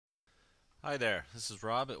Hi there, this is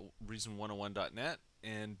Rob at Reason101.net,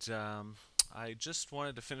 and I just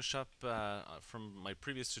wanted to finish up from my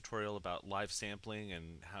previous tutorial about live sampling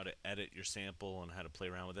and how to edit your sample and how to play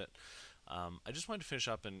around with it. I just wanted to finish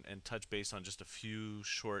up and touch base on just a few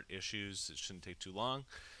short issues. It shouldn't take too long.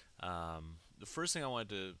 The first thing I wanted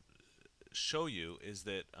to show you is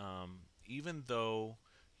that even though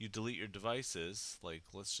you delete your devices, like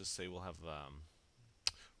let's just say we'll have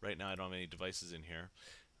right now I don't have any devices in here,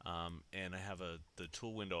 and I have the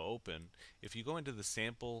tool window open. If you go into the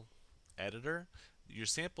sample editor, your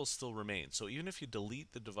samples still remain. So even if you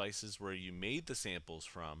delete the devices where you made the samples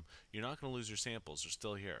from, you're not going to lose your samples. They're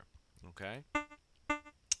still here. Okay?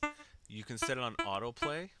 You can set it on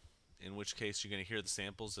autoplay, in which case you're going to hear the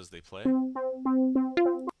samples as they play,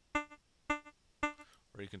 or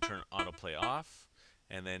you can turn autoplay off,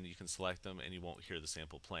 and then you can select them and you won't hear the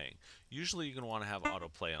sample playing. Usually you're going to want to have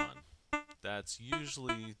autoplay on. That's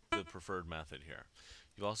usually the preferred method here.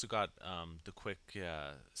 You've also got the quick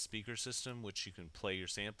speaker system, which you can play your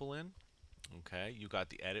sample in. Okay, you got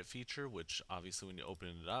the edit feature, which obviously when you open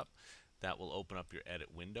it up, that will open up your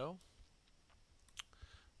edit window.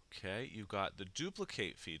 Okay, you got the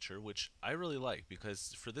duplicate feature, which I really like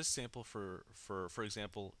because for this sample, for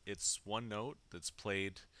example, it's one note that's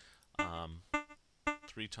played um,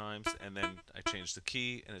 3 times, and then I changed the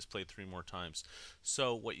key and it's played 3 more times.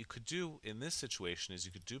 So what you could do in this situation is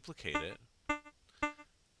you could duplicate it.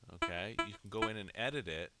 Okay, you can go in and edit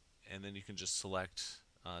it, and then you can just select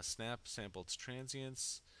snap sample to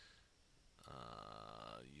transients.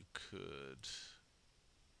 You could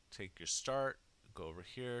take your start, go over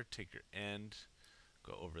here, take your end,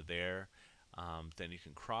 go over there. Then you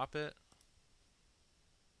can crop it,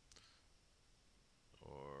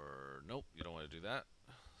 or nope, you don't want to do that.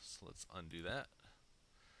 So let's undo that.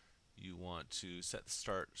 You want to set the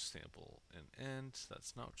start sample and end.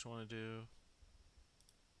 That's not what you want to do.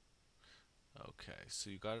 Okay, so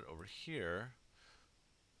you got it over here.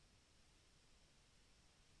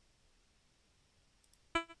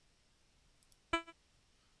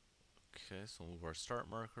 Okay, so we'll move our start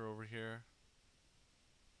marker over here.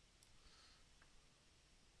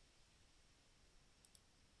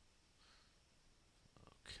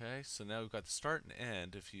 Okay, so now we've got the start and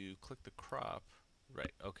end. If you click the crop,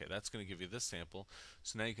 right, okay, that's going to give you this sample.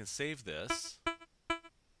 So now you can save this.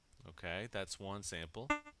 Okay, that's one sample.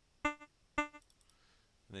 And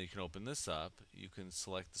then you can open this up. You can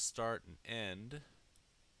select the start and end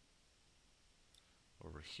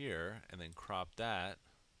over here, and then crop that,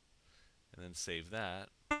 and then save that.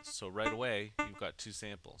 So right away, you've got 2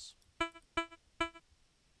 samples.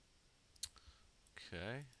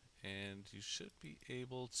 Okay, and you should be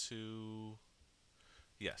able to,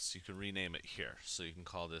 yes, you can rename it here. So you can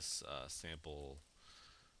call this sample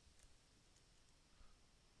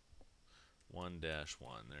 1-1.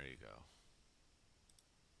 There you go.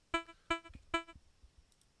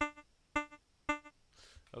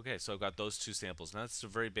 Okay, so I've got those 2 samples. Now that's a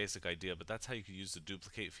very basic idea, but that's how you can use the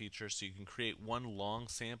duplicate feature. So you can create one long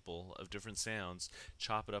sample of different sounds,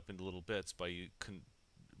 chop it up into little bits by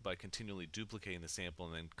continually duplicating the sample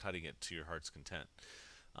and then cutting it to your heart's content.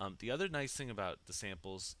 The other nice thing about the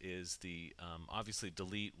samples is the obviously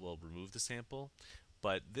delete will remove the sample,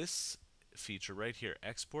 but this feature right here,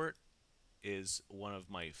 export, is one of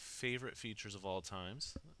my favorite features of all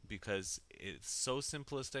times because it's so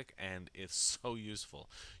simplistic and it's so useful.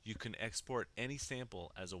 You can export any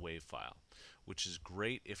sample as a WAV file, which is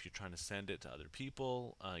great if you're trying to send it to other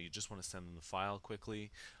people. You just want to send them the file quickly.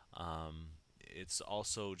 It's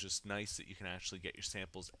also just nice that you can actually get your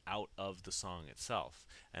samples out of the song itself,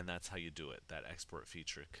 and that's how you do it. That export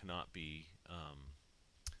feature cannot be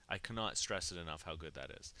I cannot stress it enough how good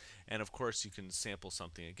that is. And of course, you can sample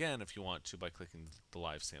something again if you want to by clicking the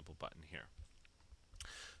live sample button here.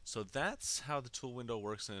 So that's how the tool window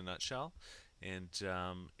works in a nutshell. And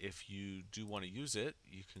if you do want to use it,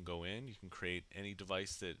 you can go in, you can create any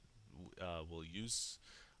device that will use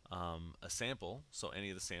a sample, so any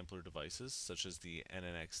of the sampler devices, such as the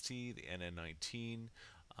NNXT, the NN19,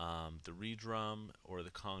 the ReDrum, or the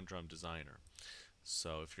Kong Drum Designer.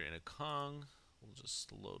 So if you're in a Kong, we'll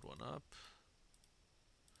just load one up.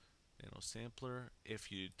 Nano Sampler.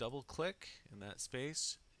 If you double click in that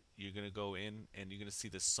space, you're going to go in and you're going to see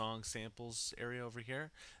the song samples area over here.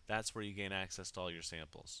 That's where you gain access to all your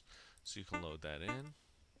samples. So you can load that in.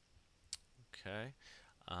 Okay.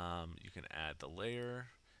 You can add the layer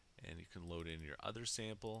and you can load in your other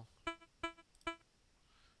sample.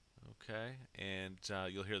 Okay. And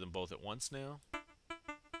you'll hear them both at once now.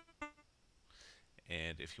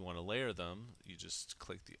 And if you want to layer them, you just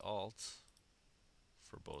click the Alt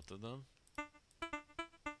for both of them.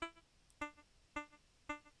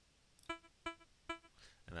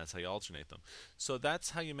 that's how you alternate them. So that's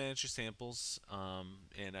how you manage your samples,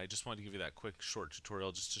 and I just wanted to give you that quick short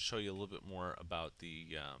tutorial just to show you a little bit more about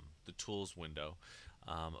the tools window.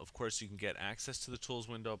 Of course, you can get access to the tools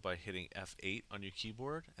window by hitting F8 on your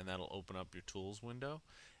keyboard, and that'll open up your tools window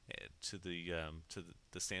to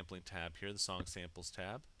the sampling tab here, the song samples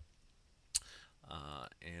tab,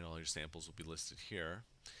 and all your samples will be listed here.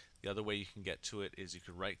 The other way you can get to it is you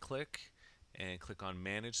can right click and click on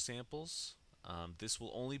manage samples. This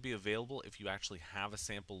will only be available if you actually have a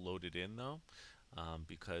sample loaded in though,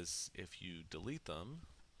 because if you delete them,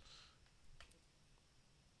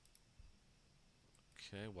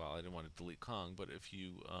 okay, well I didn't want to delete Kong, but if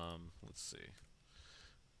you, let's see,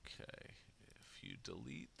 okay, if you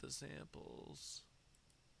delete the samples,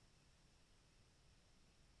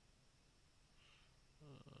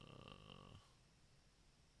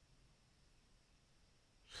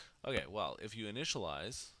 okay, well, if you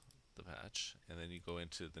initialize the patch and then you go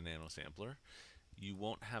into the nano sampler, you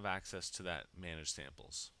won't have access to that manage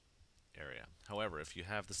samples area. However, if you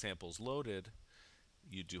have the samples loaded,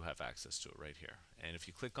 you do have access to it right here. And if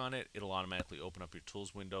you click on it, it'll automatically open up your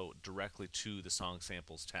tools window directly to the song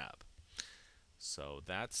samples tab. So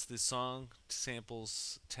that's the song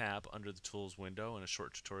samples tab under the tools window and a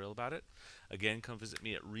short tutorial about it. Again, come visit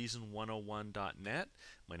me at reason101.net.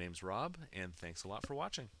 My name's Rob, and thanks a lot for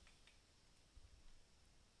watching.